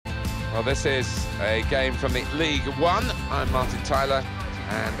Well, this is a game from the League One. I'm Martin Tyler,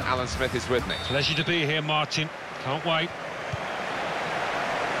 and Alan Smith is with me. Pleasure to be here, Martin. Can't wait.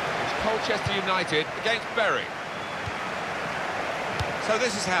 It's Colchester United against Bury. So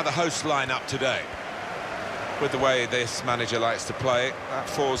this is how the hosts line up today. With the way this manager likes to play, that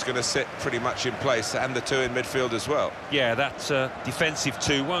four's going to sit pretty much in place, and the two in midfield as well. Yeah, that defensive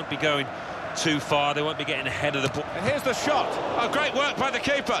two won't be going too far. They won't be getting ahead of the ball. And here's the shot. Oh, great work by the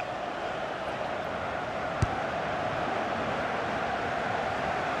keeper.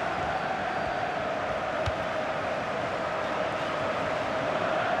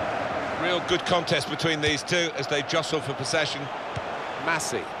 Real good contest between these two as they jostle for possession.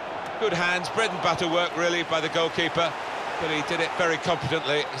 Massey. Good hands, bread and butter work really by the goalkeeper, but he did it very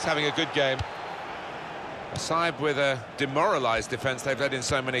competently. He's having a good game. A side with a demoralised defence, they've let in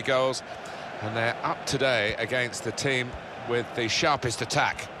so many goals, and they're up today against the team with the sharpest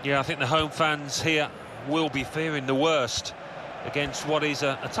attack. Yeah, I think the home fans here will be fearing the worst against what is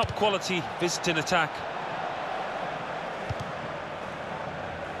a top-quality visiting attack.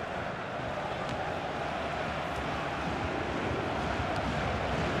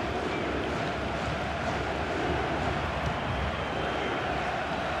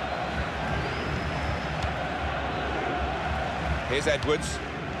 Here's Edwards.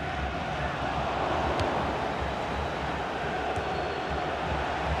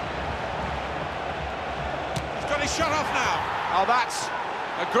 He's got his shot off now. Oh, that's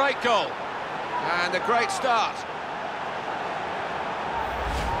a great goal. And a great start.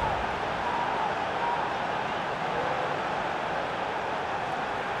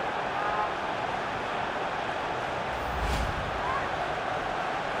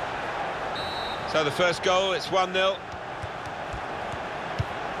 So the first goal, it's 1-0.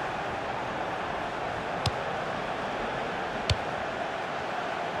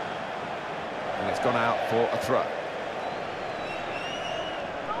 And it's gone out for a throw.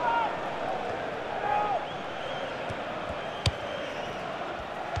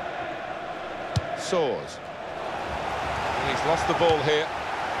 Soars. He's lost the ball here.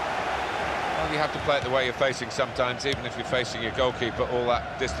 Well, you have to play it the way you're facing sometimes, even if you're facing your goalkeeper all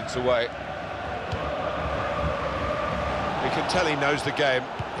that distance away. You can tell he knows the game.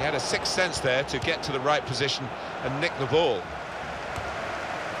 He had a sixth sense there to get to the right position and nick the ball.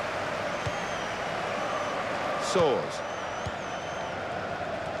 Soars.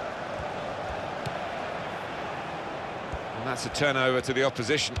 And that's a turnover to the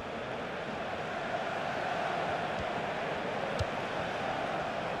opposition.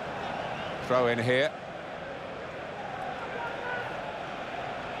 Throw in here.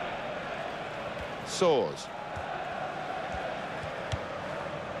 Soars.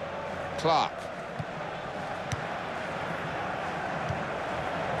 Clark.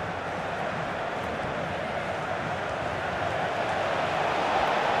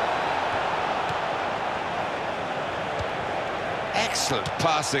 Excellent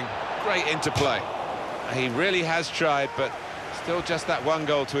passing, great interplay. He really has tried, but still just that one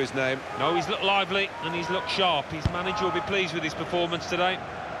goal to his name. No, he's looked lively and he's looked sharp. His manager will be pleased with his performance today.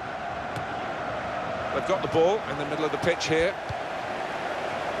 They've got the ball in the middle of the pitch here.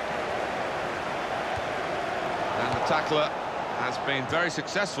 And the tackler has been very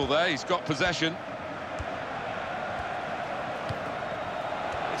successful there. He's got possession.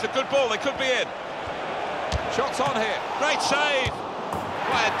 It's a good ball, they could be in. Shots on here, great save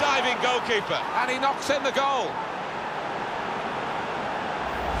by a diving goalkeeper, and he knocks in the goal.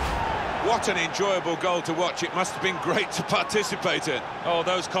 What an enjoyable goal to watch. It must have been great to participate in. Oh,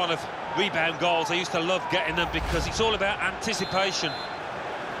 those kind of rebound goals, I used to love getting them because it's all about anticipation.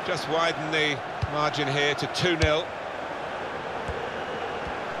 Just widen the margin here to 2-0.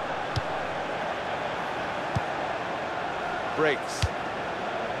 Breaks.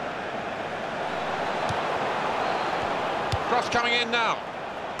 Cross coming in now.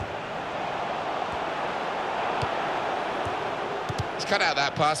 He's cut out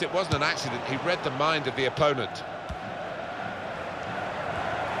that pass. It wasn't an accident. He read the mind of the opponent.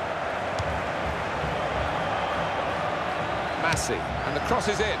 Massey. And the cross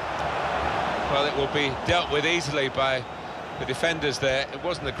is in. Well, it will be dealt with easily by the defenders there. It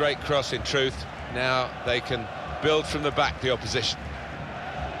wasn't a great cross in truth. Now they can build from the back, the opposition.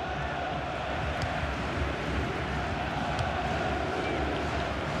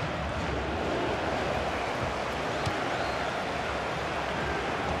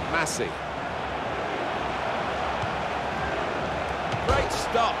 Massey. Great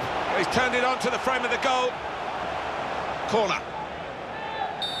stop. He's turned it onto the frame of the goal. Corner.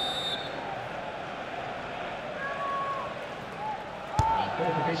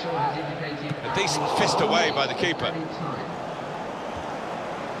 A decent fist away by the keeper.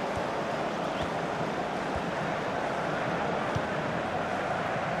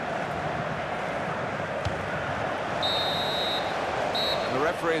 And the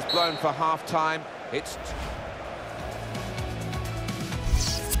referee is blown for half-time. It's...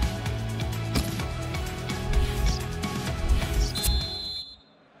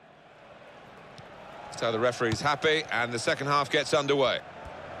 So the referee's happy, and the second half gets underway.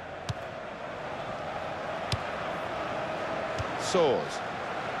 Soars.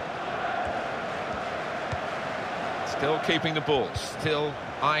 Still keeping the ball, still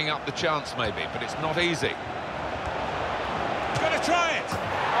eyeing up the chance maybe, but it's not easy. Gonna try it!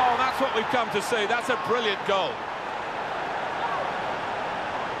 Oh, that's what we've come to see. That's a brilliant goal.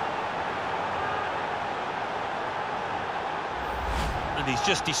 And he's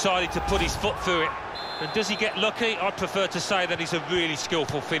just decided to put his foot through it. And does he get lucky? I'd prefer to say that he's a really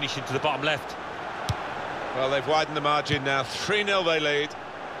skillful finish into the bottom left. Well, they've widened the margin now. 3-0 they lead.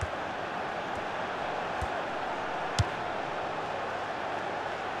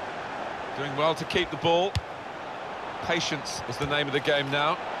 Doing well to keep the ball. Patience is the name of the game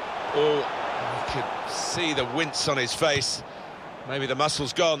now. Oh, you could see the wince on his face. Maybe the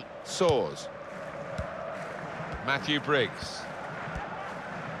muscle's gone. Soars. Matthew Briggs.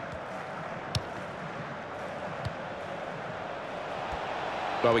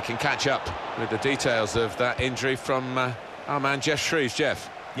 Well, we can catch up with the details of that injury from our man Jeff Shreves. Jeff.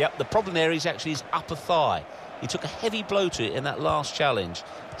 Yep, the problem there is actually his upper thigh. He took a heavy blow to it in that last challenge.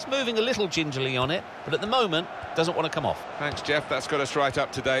 He's moving a little gingerly on it, but at the moment, doesn't want to come off. Thanks, Jeff. That's got us right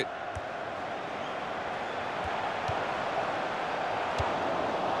up to date.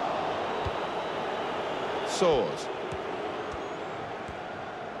 Soars.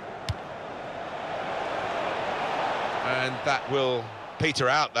 And that will peter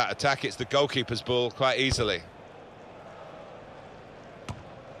out that attack. It's the goalkeeper's ball quite easily.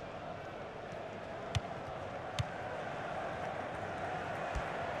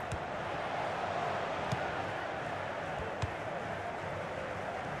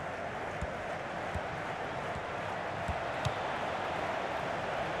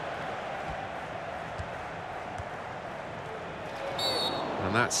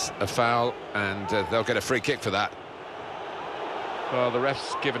 And that's a foul, and they'll get a free kick for that. Well, the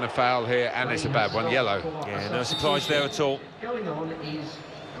ref's given a foul here, and it's a bad one, yellow. Yeah, no surprise there at all. Going on is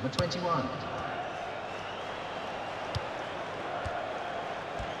number 21.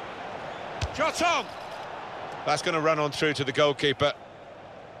 Shot on! That's going to run on through to the goalkeeper.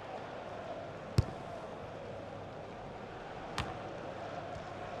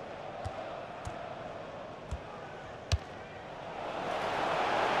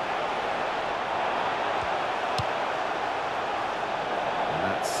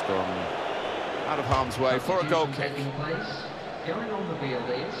 Gone out of harm's way for a goal kick. Going on the field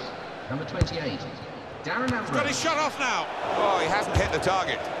is number 28, Darren Ambrose. Got his shot off now. Oh, he hasn't hit the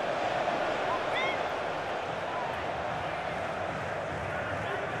target.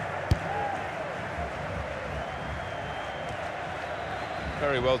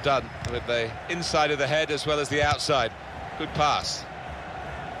 Very well done with the inside of the head as well as the outside. Good pass.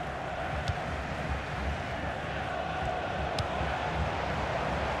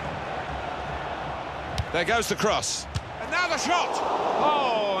 There goes the cross. And now the shot!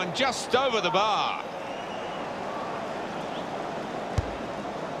 Oh, and just over the bar.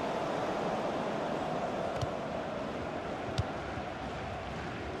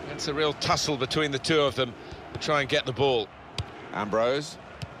 It's a real tussle between the two of them to try and get the ball. Ambrose.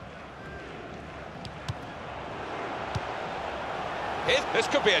 This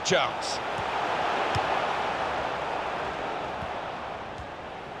could be a chance.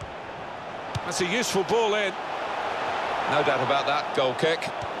 That's a useful ball in. No doubt about that, goal kick.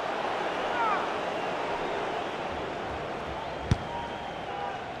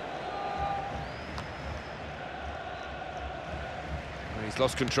 He's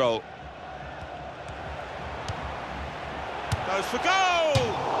lost control. Goes for goal!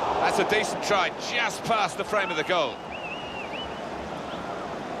 That's a decent try, just past the frame of the goal.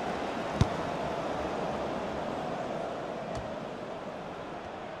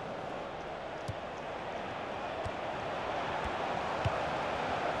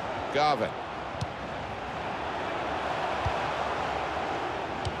 Garvin.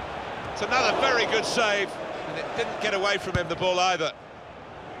 It's another very good save, and it didn't get away from him, the ball, either.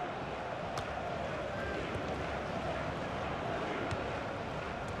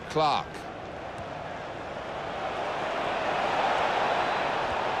 Clark.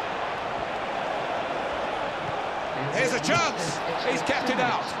 Here's a chance. He's kept it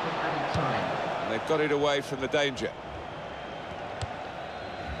out. And they've got it away from the danger.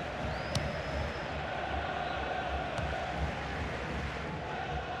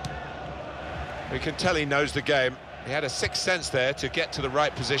 We can tell he knows the game. He had a sixth sense there to get to the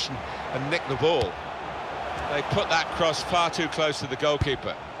right position and nick the ball. They put that cross far too close to the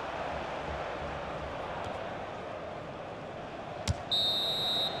goalkeeper.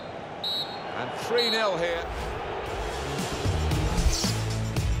 And 3-0 here.